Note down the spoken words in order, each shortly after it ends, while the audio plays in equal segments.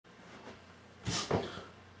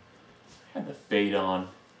the fade on,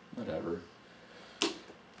 whatever.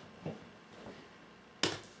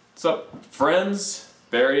 What's up, friends?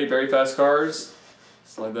 BarryFastCars.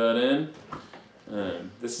 Slide that in.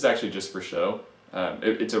 This is actually just for show.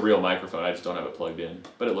 It's a real microphone, I just don't have it plugged in,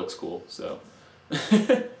 but it looks cool, so.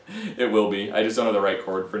 It will be. I just don't have the right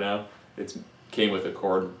cord for now. It came with a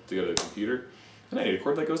cord to go to the computer, and I need a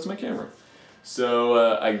cord that goes to my camera.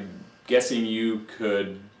 So I'm guessing you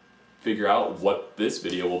could figure out what this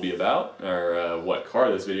video will be about, or what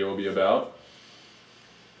car this video will be about.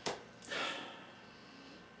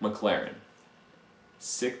 Mclaren.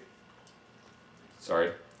 Sorry,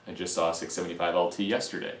 I just saw a 675 LT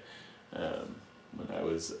yesterday when I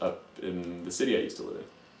was up in the city I used to live in.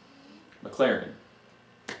 Mclaren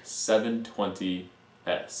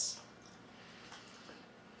 720S.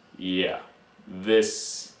 Yeah,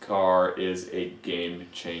 this car is a game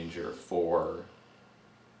changer for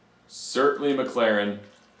certainly Mclaren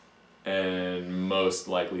and most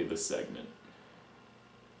likely the segment.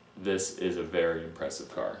 This is a very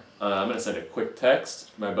impressive car. I'm going to send a quick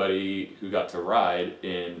text. My buddy who got to ride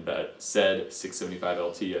in that said 675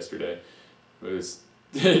 LT yesterday was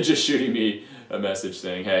just shooting me a message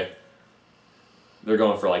saying, hey, they're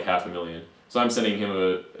going for like $500,000. So I'm sending him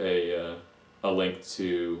a link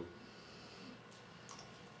to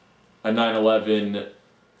a 911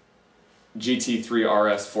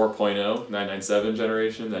 GT3 RS 4.0 997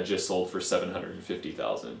 generation that just sold for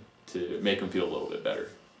 $750,000 to make him feel a little bit better.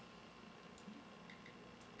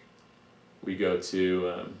 We go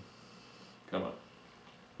to,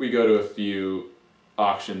 we go to a few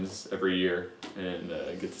auctions every year and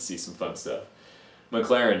get to see some fun stuff.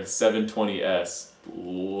 McLaren 720S,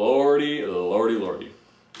 lordy, lordy, lordy.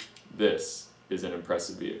 This is an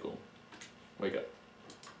impressive vehicle. Wake up.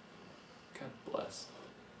 God bless.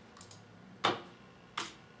 There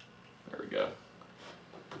we go.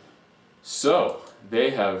 So, they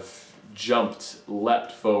have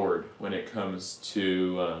leapt forward when it comes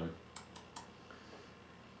to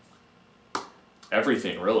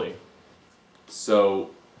everything, really. So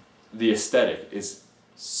the aesthetic is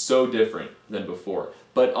so different than before,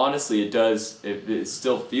 but honestly it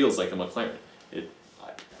still feels like a McLaren.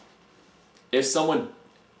 If someone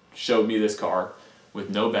showed me this car with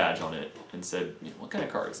no badge on it and said, what kind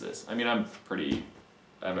of car is this? I mean, I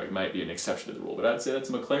might be an exception to the rule, but I'd say that's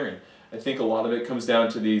a McLaren. I think a lot of it comes down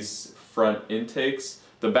to these front intakes.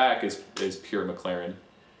 The back is pure McLaren.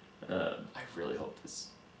 I really hope this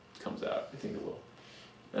comes out. I think it will.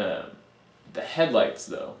 The headlights,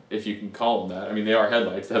 though, if you can call them that, I mean, they are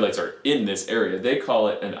headlights. The headlights are in this area. They call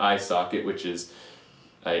it an eye socket, which is,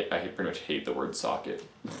 I pretty much hate the word socket,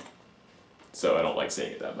 so I don't like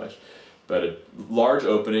saying it that much. But a large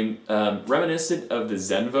opening, reminiscent of the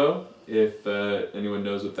Zenvo, if anyone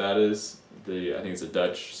knows what that is. I think it's a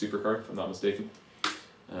Dutch supercar, if I'm not mistaken.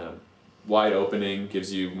 Wide opening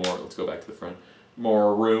gives you more, let's go back to the front,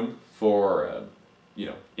 more room for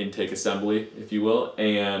intake assembly, if you will,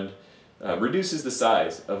 and reduces the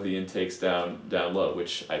size of the intakes down low,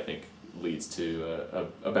 which I think leads to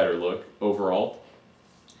a better look overall.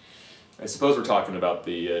 I suppose we're talking about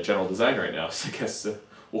the general design right now, so I guess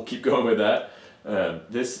we'll keep going with that.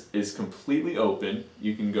 This is completely open.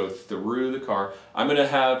 You can go through the car. I'm going to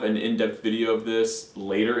have an in-depth video of this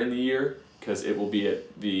later in the year because it will be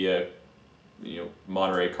at the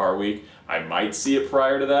Monterey Car Week. I might see it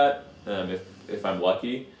prior to that if I'm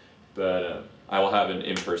lucky, but I will have an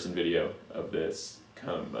in-person video of this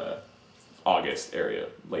come August area,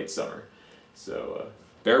 late summer. So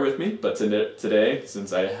bear with me, but today,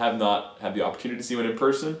 since I have not had the opportunity to see one in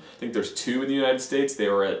person, I think there's 2 in the United States. They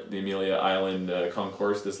were at the Amelia Island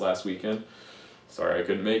Concourse this last weekend. Sorry I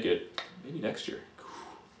couldn't make it. Maybe next year.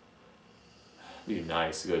 It'd be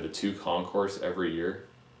nice to go to 2 concourse every year.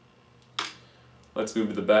 Let's move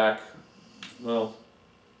to the back. Well,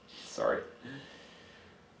 sorry.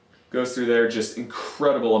 Goes through there, just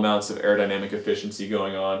incredible amounts of aerodynamic efficiency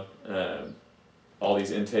going on. All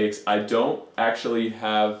these intakes. I don't actually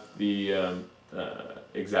have the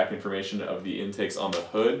exact information of the intakes on the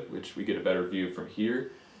hood, which we get a better view from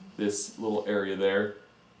here. This little area there.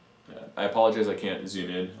 I apologize I can't zoom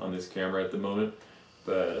in on this camera at the moment,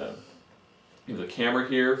 but you have the camera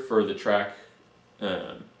here for the track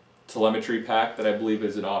telemetry pack that I believe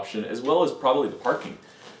is an option, as well as probably the parking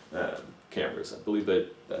cameras. I believe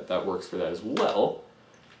that works for that as well.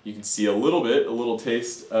 You can see a little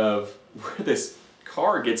taste of where this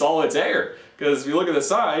car gets all its air, because if you look at the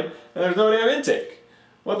side, and there's no damn intake.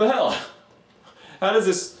 What the hell? How does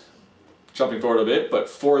this, jumping forward a bit, but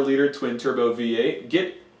 4-liter twin-turbo V8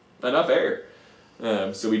 get enough air?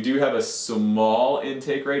 So we do have a small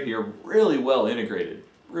intake right here, really well integrated.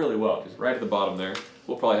 really well, just right at the bottom there.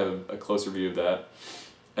 We'll probably have a closer view of that.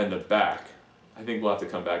 And the back, I think we'll have to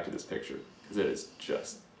come back to this picture, because it is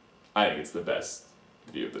just, I think it's the best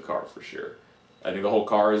view of the car for sure. I think the whole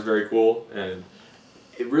car is very cool, and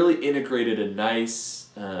it really integrated a nice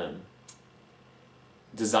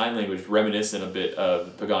design language reminiscent a bit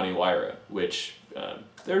of Pagani Huayra, which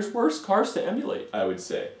there's worse cars to emulate, I would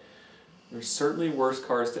say. There's certainly worse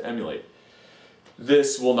cars to emulate.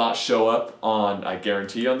 This will not show up on, I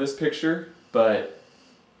guarantee, on this picture, but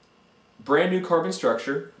brand new carbon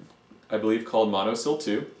structure, I believe called Monocell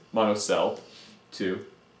 2,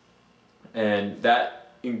 and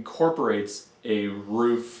that incorporates a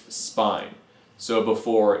roof spine. So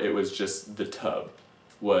before it was just the tub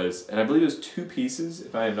and I believe it was 2 pieces,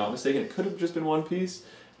 if I am not mistaken. It could have just been 1 piece,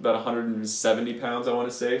 about 170 pounds, I want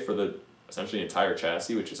to say, for the essentially entire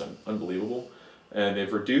chassis, which is unbelievable. And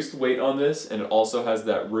they've reduced weight on this, and it also has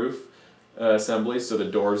that roof assembly, so the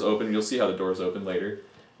doors open. You'll see how the doors open later.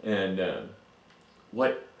 And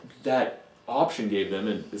what that option gave them,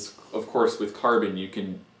 and is, of course, with carbon, you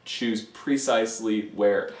can choose precisely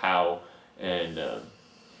where, how, and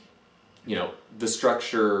you know, the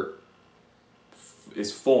structure is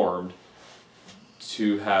formed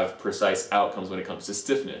to have precise outcomes when it comes to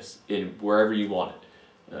stiffness in wherever you want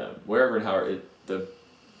it, wherever and however. The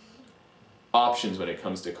options when it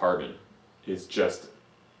comes to carbon is just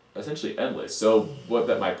essentially endless. So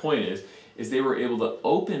my point is they were able to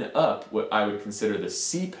open up what I would consider the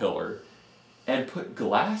C-pillar and put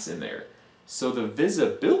glass in there. So the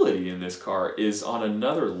visibility in this car is on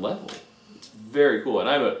another level. It's very cool, and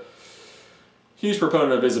I'm a huge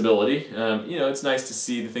proponent of visibility. You know, it's nice to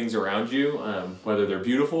see the things around you, whether they're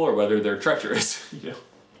beautiful or whether they're treacherous. You know,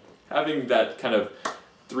 having that kind of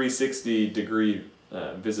 360-degree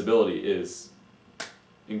visibility is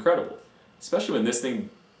incredible, especially when this thing,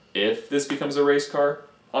 if this becomes a race car.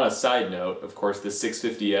 On a side note, of course, the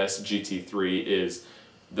 650S GT3 is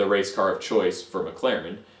the race car of choice for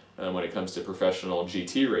McLaren when it comes to professional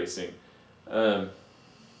GT racing.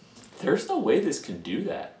 There's no way this can do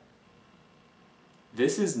that.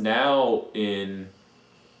 This is now in,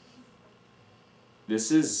 this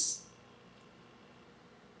is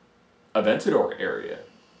Aventador area.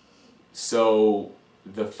 So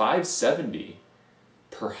the 570,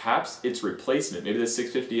 perhaps its replacement, maybe the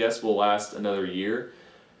 650S will last another year.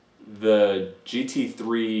 The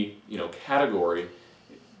GT3, you know, category,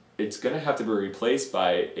 it's going to have to be replaced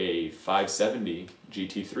by a 570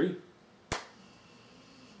 GT3.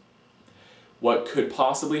 What could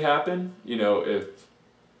possibly happen, you know, if,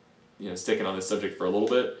 you know, sticking on this subject for a little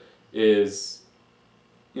bit, is,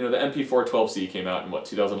 you know, the MP412C came out in what,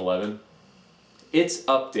 2011? Its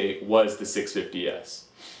update was the 650S,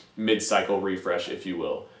 mid-cycle refresh, if you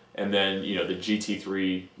will. And then, you know, the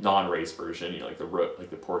GT3 non-race version, you know, like the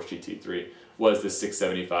Porsche GT3, was the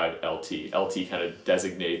 675 LT. LT kind of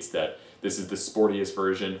designates that this is the sportiest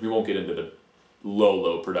version. We won't get into the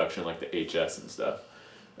low production like the HS and stuff,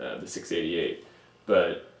 the 688.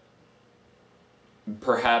 But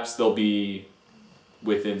perhaps there'll be,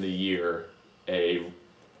 within the year, a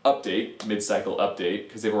update, mid-cycle update,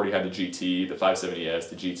 because they've already had the GT, the 570S,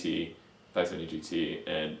 the GT, 570 GT,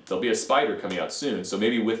 and there'll be a Spider coming out soon. So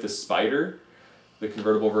maybe with the Spider, the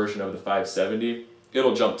convertible version of the 570,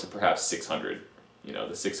 it'll jump to perhaps 600, you know,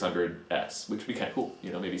 the 600S, which would be kind of cool.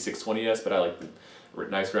 You know, maybe 620S, but I like the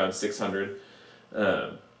nice round 600.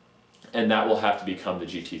 And that will have to become the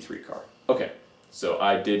GT3 car. Okay, so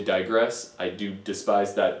I did digress. I do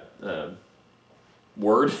despise that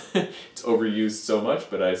word. It's overused so much,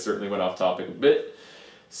 but I certainly went off topic a bit.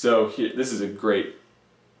 So here, this is a great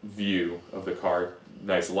view of the car.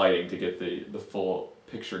 Nice lighting to get the full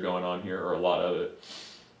picture going on here, or a lot of it.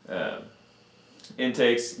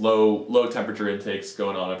 Intakes, low temperature intakes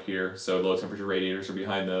going on up here, so low temperature radiators are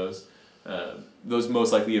behind those. Those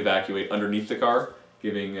most likely evacuate underneath the car,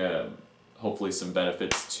 giving hopefully some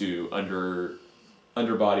benefits to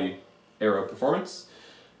underbody aero performance.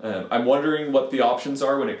 I'm wondering what the options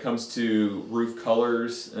are when it comes to roof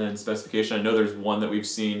colors and specification. I know there's one that we've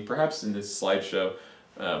seen perhaps in this slideshow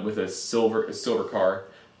with a silver car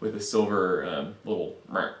with a silver little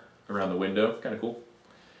mark around the window, kind of cool.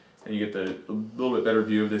 And you get a little bit better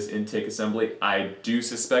view of this intake assembly. I do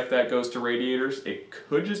suspect that goes to radiators. It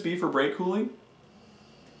could just be for brake cooling.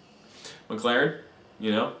 McLaren,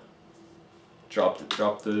 you know, drop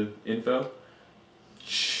the info.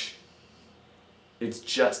 It's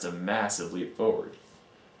just a massive leap forward.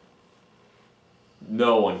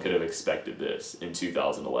 No one could have expected this in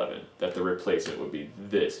 2011, that the replacement would be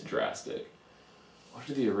this drastic. What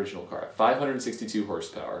did the original car have? 562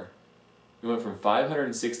 horsepower. We went from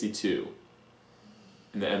 562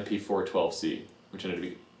 in the MP412C, which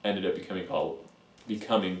ended up becoming called the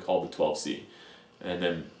 12C, and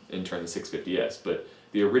then in turn the 650S. But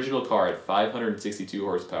the original car had 562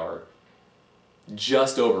 horsepower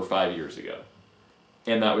just over 5 years ago,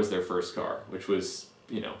 and that was their first car, which was,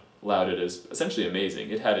 you know, lauded as essentially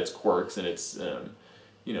amazing. It had its quirks and its,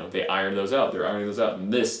 you know, they ironed those out. They're ironing those out,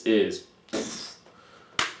 and this is.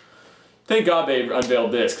 Thank God they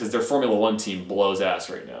unveiled this, because their Formula One team blows ass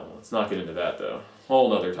right now. Let's not get into that though. Whole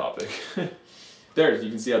nother topic. There, you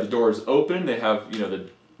can see how the doors open. They have, you know, the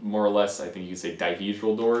more or less, I think you could say,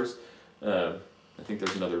 dihedral doors. I think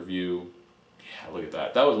there's another view. Yeah, look at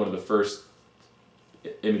that. That was one of the first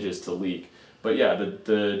images to leak. But yeah,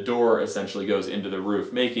 the door essentially goes into the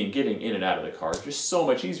roof, making getting in and out of the car just so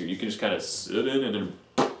much easier. You can just kind of sit in and then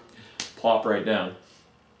plop right down.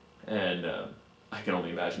 And I can only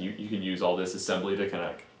imagine you can use all this assembly to kind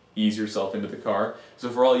of ease yourself into the car. So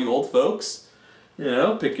for all you old folks, you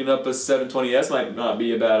know, picking up a 720S might not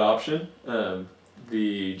be a bad option.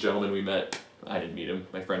 The gentleman we met, I didn't meet him,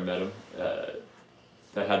 my friend met him,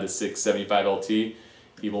 that had the 675 LT,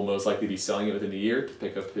 he will most likely be selling it within a year to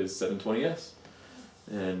pick up his 720S.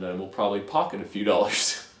 And we'll probably pocket a few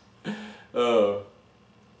dollars. To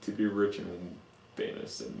be rich and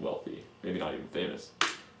famous and wealthy. Maybe not even famous.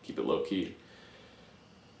 Keep it low key.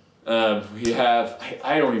 We have,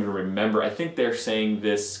 I don't even remember, I think they're saying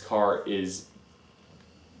this car is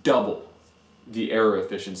double the aero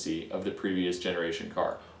efficiency of the previous generation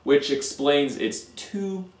car, which explains its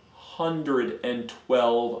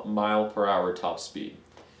 212 mile/hour top speed.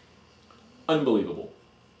 Unbelievable.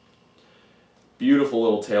 Beautiful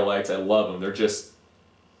little taillights, I love them. They're just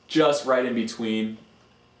right in between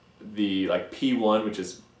the like P1, which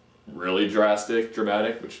is really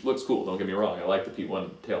dramatic, which looks cool, don't get me wrong, I like the P1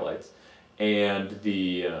 taillights, and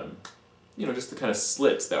the, you know, just the kind of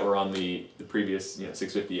slits that were on the previous, you know,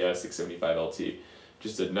 650S, 675 LT.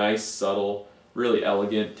 Just a nice, subtle, really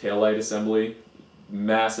elegant taillight assembly,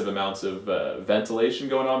 massive amounts of ventilation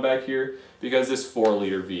going on back here, because this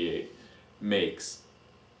 4-liter V8 makes,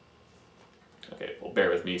 okay, well, bear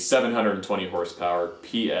with me, 720 horsepower,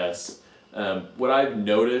 PS. What I've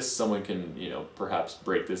noticed, someone can, you know, perhaps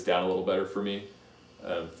break this down a little better for me,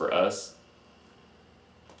 for us.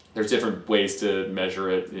 There's different ways to measure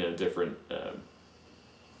it, you know, different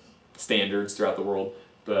standards throughout the world,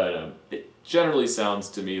 but it generally sounds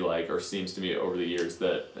to me like, or seems to me over the years,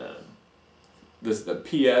 that the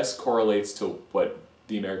PS correlates to what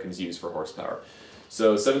the Americans use for horsepower.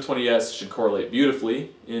 So 720S should correlate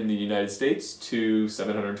beautifully in the United States to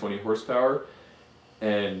 720 horsepower,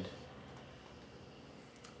 and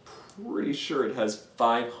pretty sure it has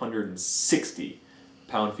 560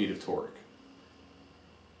 pound-feet of torque.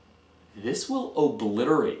 This will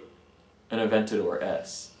obliterate an Aventador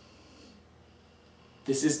S.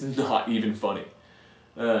 This is not even funny.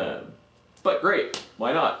 But great,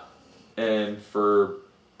 why not? And for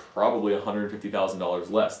probably $150,000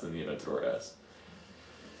 less than the Aventador S.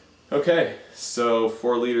 Okay, so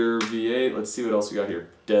 4-liter V8, let's see what else we got here.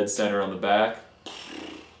 Dead center on the back.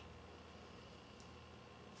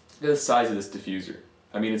 Look at the size of this diffuser.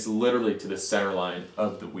 I mean, it's literally to the center line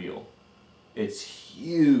of the wheel. It's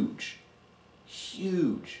huge.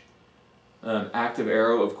 Huge. Active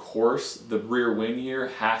aero, of course, the rear wing here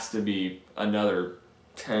has to be another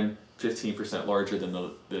 10-15% larger than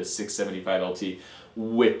the 675 LT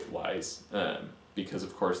width-wise, because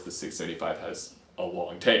of course the 675 has a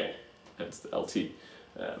long tail, hence the LT.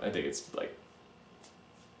 I think it's like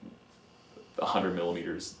 100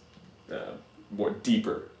 millimeters more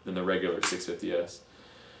deeper than the regular 650S.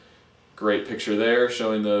 Great picture there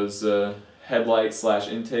showing those headlight /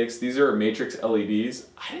 intakes. These are matrix LEDs.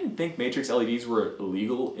 I didn't think matrix LEDs were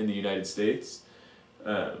illegal in the United States.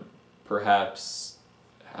 Perhaps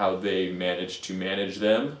how they managed to manage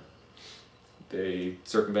them, they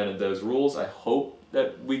circumvented those rules. I hope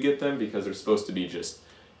that we get them, because they're supposed to be just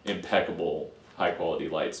impeccable, high quality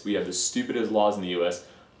lights. We have the stupidest laws in the US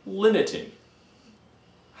limiting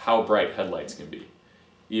how bright headlights can be,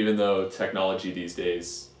 even though technology these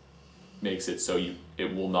days makes it so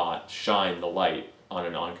it will not shine the light on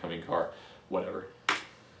an oncoming car. Whatever.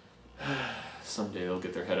 Someday they'll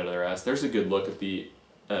get their head out of their ass. There's a good look at the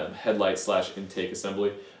headlight / intake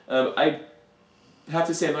assembly. I have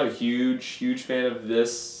to say I'm not a huge fan of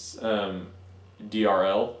this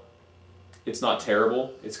DRL. It's not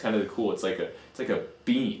terrible. It's kind of cool. It's like a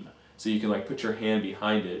beam, so you can like put your hand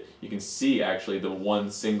behind it. You can see actually the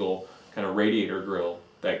one single kind of radiator grill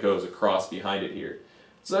that goes across behind it here.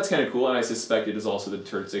 So that's kind of cool, and I suspect it is also the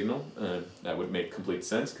turn signal. That would make complete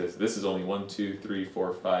sense, because this is only 1, 2, 3,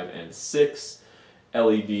 4, 5, and 6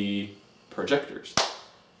 LED projectors.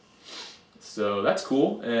 So that's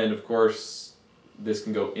cool, and of course this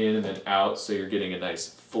can go in and then out, so you're getting a nice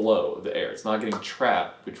flow of the air. It's not getting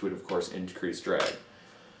trapped, which would of course increase drag.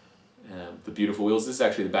 The beautiful wheels, this is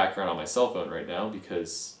actually the background on my cell phone right now,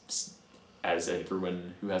 because as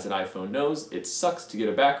everyone who has an iPhone knows, it sucks to get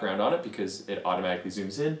a background on it because it automatically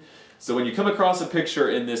zooms in. So when you come across a picture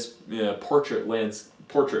in this portrait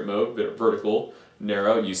mode, vertical,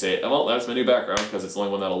 narrow, you say, oh, well, that's my new background because it's the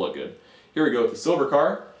only one that'll look good. Here we go with the silver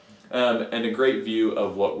car, and a great view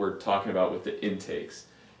of what we're talking about with the intakes.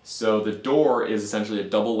 So the door is essentially a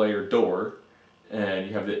double layer door, and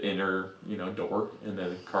you have the inner, door, and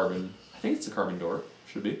then carbon, I think it's a carbon door,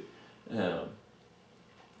 should be. A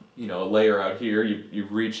layer out here, you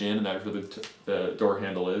reach in, and that's where the door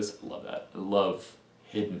handle is. I love that. I love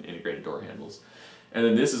hidden integrated door handles. And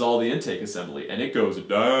then this is all the intake assembly, and it goes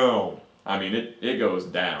down. I mean, it goes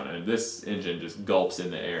down, and this engine just gulps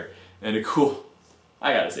in the air. And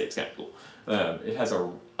I gotta say, it's kind of cool. It has a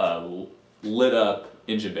lit up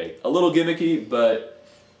engine bay. A little gimmicky, but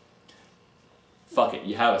fuck it.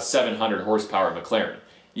 You have a 700 horsepower Mclaren.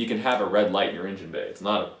 You can have a red light in your engine bay. It's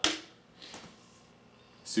not a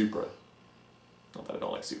Supra. Not that I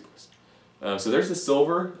don't like Supras. So there's the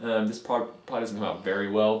silver. This probably doesn't come out very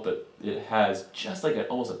well, but it has just like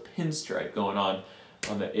almost a pinstripe going on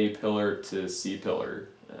the A pillar to C pillar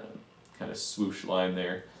kind of swoosh line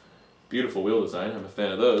there. Beautiful wheel design. I'm a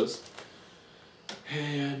fan of those.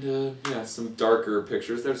 And yeah, some darker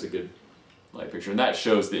pictures. There's a good light picture, and that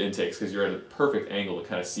shows the intakes because you're at a perfect angle to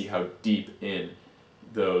kind of see how deep in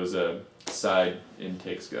those side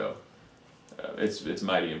intakes go. It's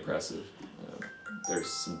mighty impressive. There's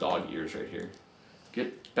some dog ears right here.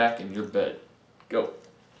 Get back in your bed. Go.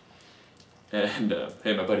 And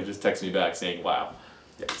hey, my buddy just texted me back saying, wow,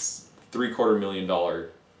 yes, $750,000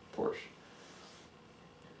 Porsche.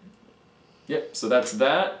 Yep, so that's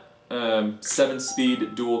that.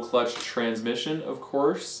 7-speed dual clutch transmission, of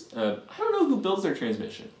course. I don't know who builds their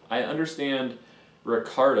transmission. I understand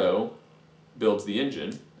Ricardo builds the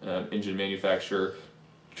engine, engine manufacturer,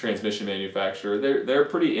 transmission manufacturer. They're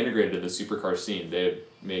pretty integrated in the supercar scene. They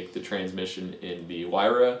make the transmission in the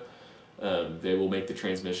Huayra. They will make the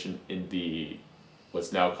transmission in the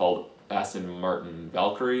what's now called Aston Martin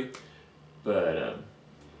Valkyrie, but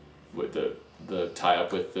with the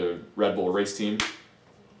tie-up with the Red Bull race team.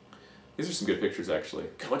 These are some good pictures, actually.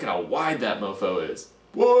 Look at how wide that mofo is.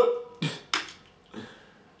 What?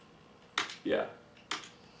 Yeah.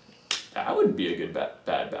 That wouldn't be a good bad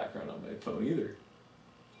background on my phone either.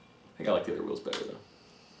 I think I like the other wheels better though.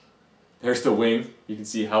 There's the wing. You can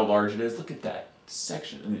see how large it is. Look at that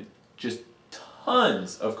section. And just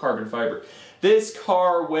tons of carbon fiber. This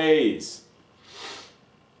car weighs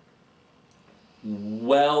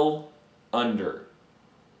well under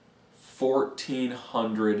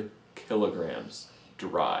 1,400 kilograms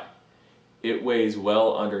dry. It weighs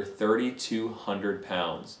well under 3,200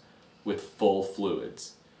 pounds with full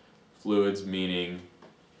fluids. Fluids meaning,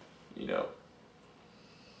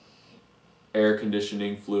 air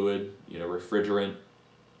conditioning fluid, refrigerant,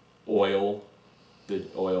 oil, the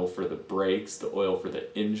oil for the brakes, the oil for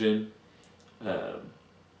the engine,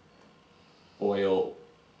 oil,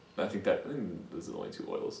 I think those are the only two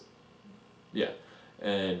oils. Yeah.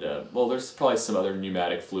 And, well, there's probably some other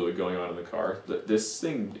pneumatic fluid going on in the car. This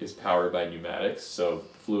thing is powered by pneumatics, so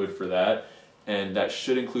fluid for that. And that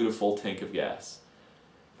should include a full tank of gas.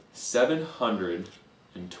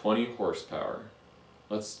 720 horsepower.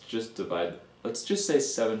 Let's just say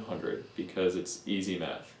 700 because it's easy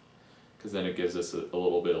math. Because then it gives us a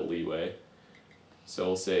little bit of leeway. So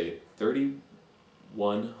we'll say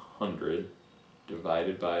 3,100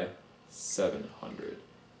 divided by 700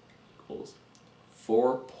 equals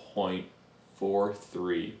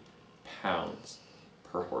 4.43 pounds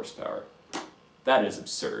per horsepower. That is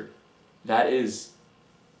absurd. That is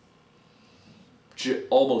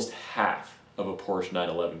almost half of a Porsche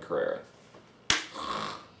 911 Carrera.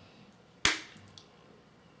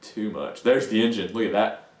 Too much. There's the engine. Look at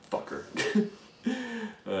that fucker.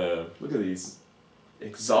 Look at these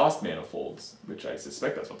exhaust manifolds, which I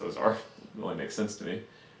suspect that's what those are. It only makes sense to me.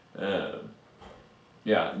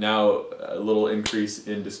 Yeah, now a little increase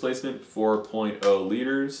in displacement, 4.0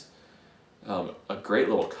 liters. A great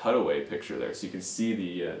little cutaway picture there, so you can see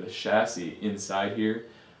the chassis inside here.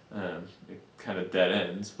 It kind of dead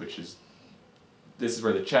ends, this is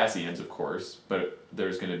where the chassis ends, of course, but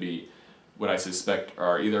there's going to be what I suspect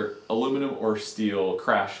are either aluminum or steel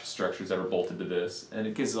crash structures that are bolted to this, and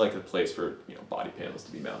it gives like a place for body panels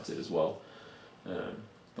to be mounted as well. The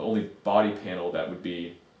only body panel that would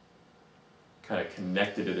be kind of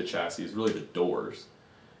connected to the chassis is really the doors,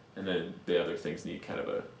 and then the other things need kind of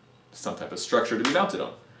a some type of structure to be mounted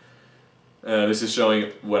on. This is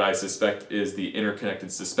showing what I suspect is the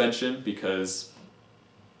interconnected suspension, because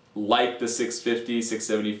like the 650,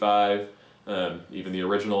 675, even the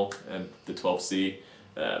original and the 12C,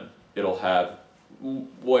 it'll have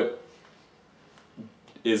what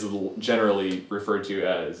is generally referred to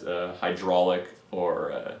as hydraulic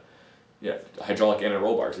or hydraulic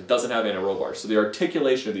anti-roll bars. It doesn't have anti-roll bars, so the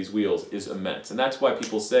articulation of these wheels is immense, and that's why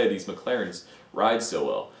people say these McLarens ride so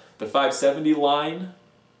well. The 570 line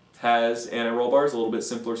has anti-roll bars, a little bit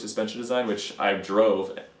simpler suspension design, which I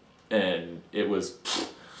drove, and it was,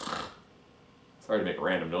 sorry to make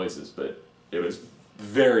random noises, but it was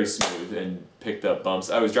very smooth and picked up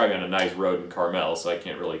bumps. I was driving on a nice road in Carmel, so I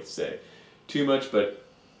can't really say too much, but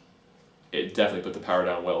it definitely put the power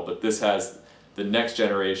down well. But this has the next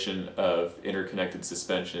generation of interconnected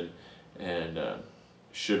suspension and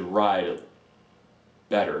should ride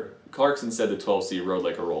better. Clarkson said the 12C rode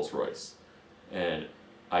like a Rolls Royce, and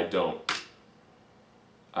I don't.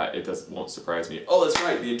 It won't surprise me. Oh, that's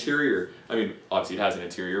right, the interior. I mean, obviously it has an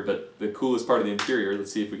interior, but the coolest part of the interior,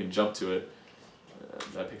 let's see if we can jump to it.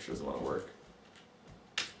 That picture doesn't want to work.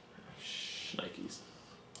 Shnikes.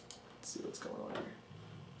 Let's see what's going on here.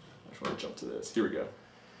 I just want to jump to this. Here we go.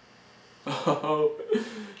 Oh,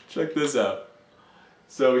 check this out.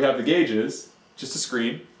 So we have the gauges, just a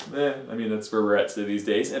screen. I mean, that's where we're at these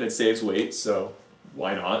days, and it saves weight, so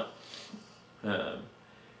why not?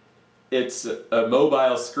 It's a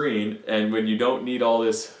mobile screen, and when you don't need all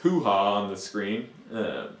this hoo-ha on the screen,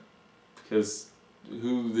 because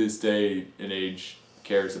who this day and age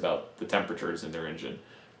cares about the temperatures in their engine?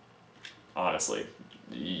 Honestly,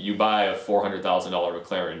 you buy a $400,000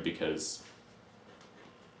 McLaren because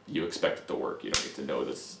you expect it to work. You don't get to know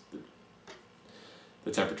the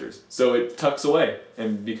temperatures. So it tucks away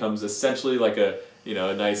and becomes essentially like a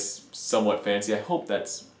a nice, somewhat fancy. I hope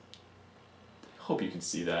you can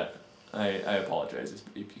see that. I apologize if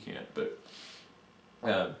you can't, but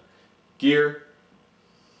gear,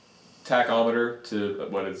 tachometer to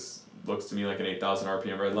what looks to me like an 8,000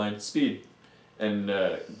 RPM red line, speed, and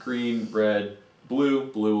green, red,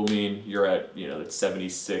 blue. Blue will mean you're at that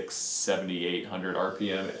 76, 7,800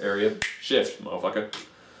 RPM area. Shift, motherfucker.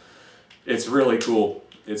 It's really cool.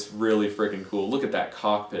 It's really freaking cool. Look at that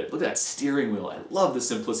cockpit. Look at that steering wheel. I love the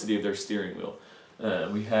simplicity of their steering wheel.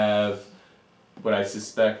 We have what I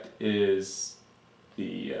suspect is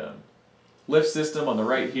the lift system on the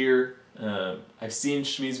right here. I've seen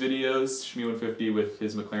Shmee's videos, Shmee 150 with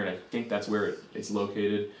his McLaren. I think that's where it's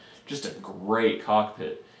located. Just a great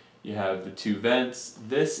cockpit. You have the two vents.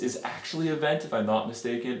 This is actually a vent, if I'm not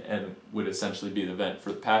mistaken, and would essentially be the vent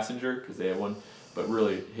for the passenger, because they have one, but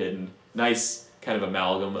really hidden. Nice kind of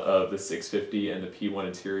amalgam of the 650 and the P1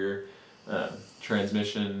 interior.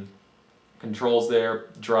 Transmission controls there,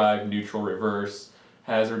 drive, neutral, reverse,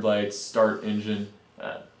 hazard lights, start engine.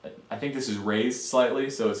 I think this is raised slightly,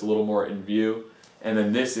 so it's a little more in view. And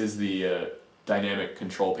then this is the dynamic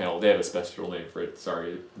control panel. They have a special name for it.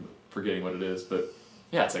 Sorry, I'm forgetting what it is, but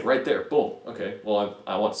yeah, it's like right there. Boom. Okay. Well,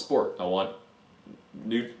 I want sport. I want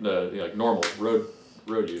like normal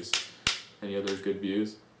road use. Any other good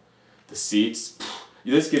views? The seats.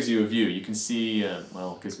 This gives you a view. You can see.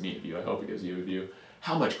 Well, it gives me a view. I hope it gives you a view.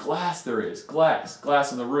 How much glass there is.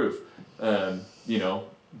 Glass on the roof.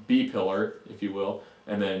 B-pillar, if you will,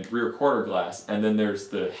 and then rear quarter glass, and then there's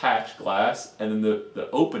the hatch glass, and then the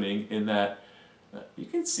opening in that, you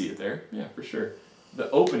can see it there, yeah, for sure. The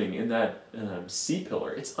opening in that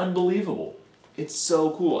C-pillar, it's unbelievable. It's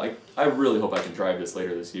so cool. I really hope I can drive this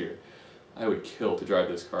later this year. I would kill to drive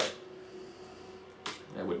this car.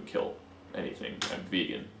 I wouldn't kill anything. I'm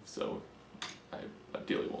vegan, so I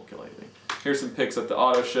ideally won't kill anything. Here's some pics at the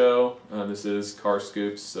auto show. This is Car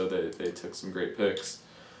Scoops, so they took some great pics.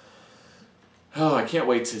 Oh, I can't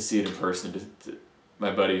wait to see it in person. My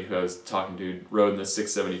buddy who I was talking to rode in the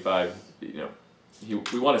 675.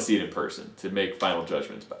 We want to see it in person to make final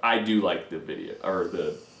judgments. But I do like the video or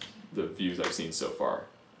the views I've seen so far.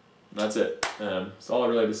 And that's it. That's all I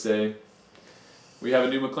really have to say. We have a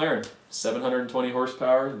new McLaren, 720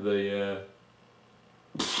 horsepower. The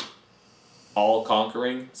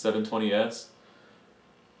all-conquering 720S.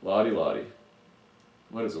 Lottie lottie.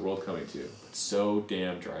 What is the world coming to? It's so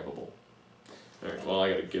damn drivable. Alright, well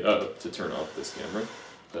I gotta get up to turn off this camera.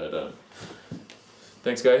 But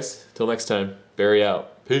thanks guys. Till next time. Barry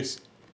out. Peace.